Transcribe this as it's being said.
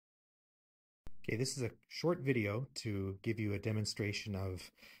Okay, this is a short video to give you a demonstration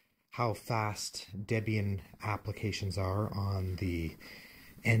of how fast Debian applications are on the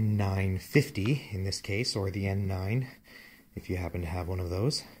N950 in this case, or the N9 if you happen to have one of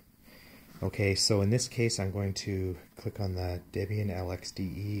those. Okay, so in this case I'm going to click on the Debian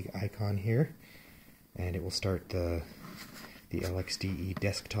LXDE icon here, and it will start the LXDE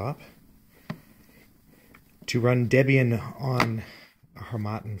desktop. To run Debian on a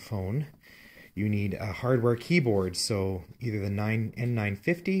Harmattan phone, you need a hardware keyboard, so either the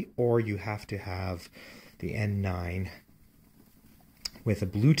N950 or you have to have the N9 with a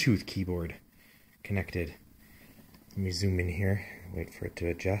Bluetooth keyboard connected. Let me zoom in here, wait for it to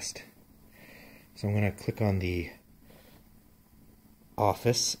adjust. So I'm going to click on the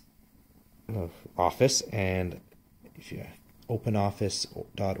Office and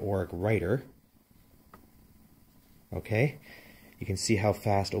OpenOffice.org writer. Okay, you can see how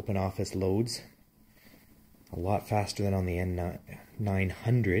fast OpenOffice loads. A lot faster than on the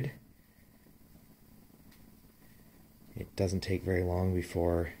N900. It doesn't take very long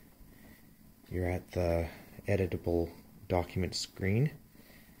before you're at the editable document screen.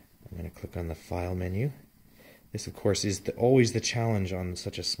 I'm going to click on the File menu. This, of course, is always the challenge on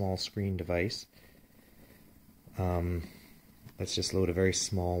such a small screen device. Let's just load a very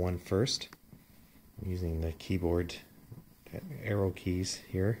small one first. I'm using the keyboard arrow keys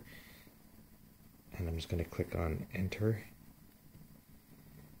here. And I'm just going to click on Enter.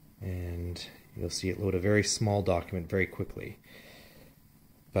 And you'll see it load a very small document very quickly.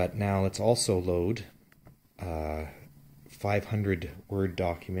 But now let's also load a 500 word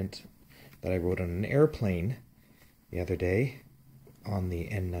document that I wrote on an airplane the other day on the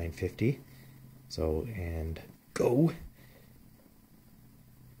N950. So, and go.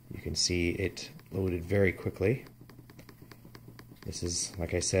 You can see it loaded very quickly. This is,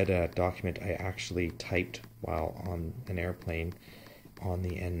 like I said, a document I actually typed while on an airplane on the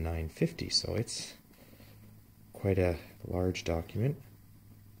N950, so it's quite a large document.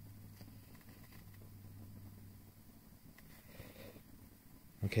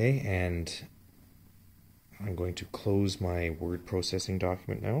 Okay, and I'm going to close my word processing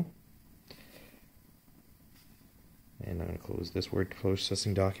document now. And I'm going to close this word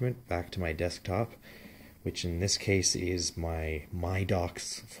processing document back to my desktop, which in this case is my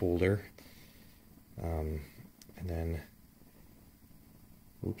Docs folder. And then,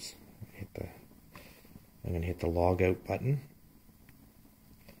 oops, I'm going to hit the log out button.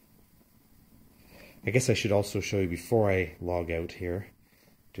 I guess I should also show you before I log out here,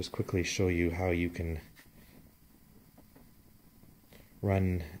 just quickly show you how you can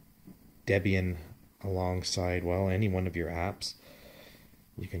run Debian alongside, well, any one of your apps.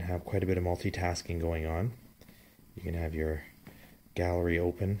 You can have quite a bit of multitasking going on. You can have your gallery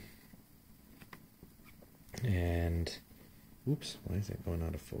open, and oops, why is it going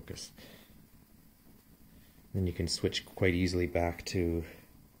out of focus? Then you can switch quite easily back to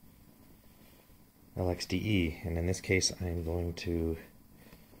LXDE, and in this case I'm going to,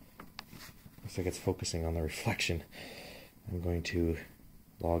 looks like it's focusing on the reflection. I'm going to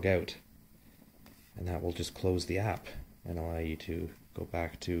log out, and that will just close the app and allow you to go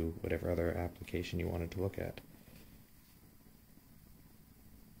back to whatever other application you wanted to look at.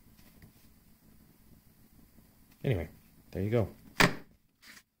 Anyway, there you go.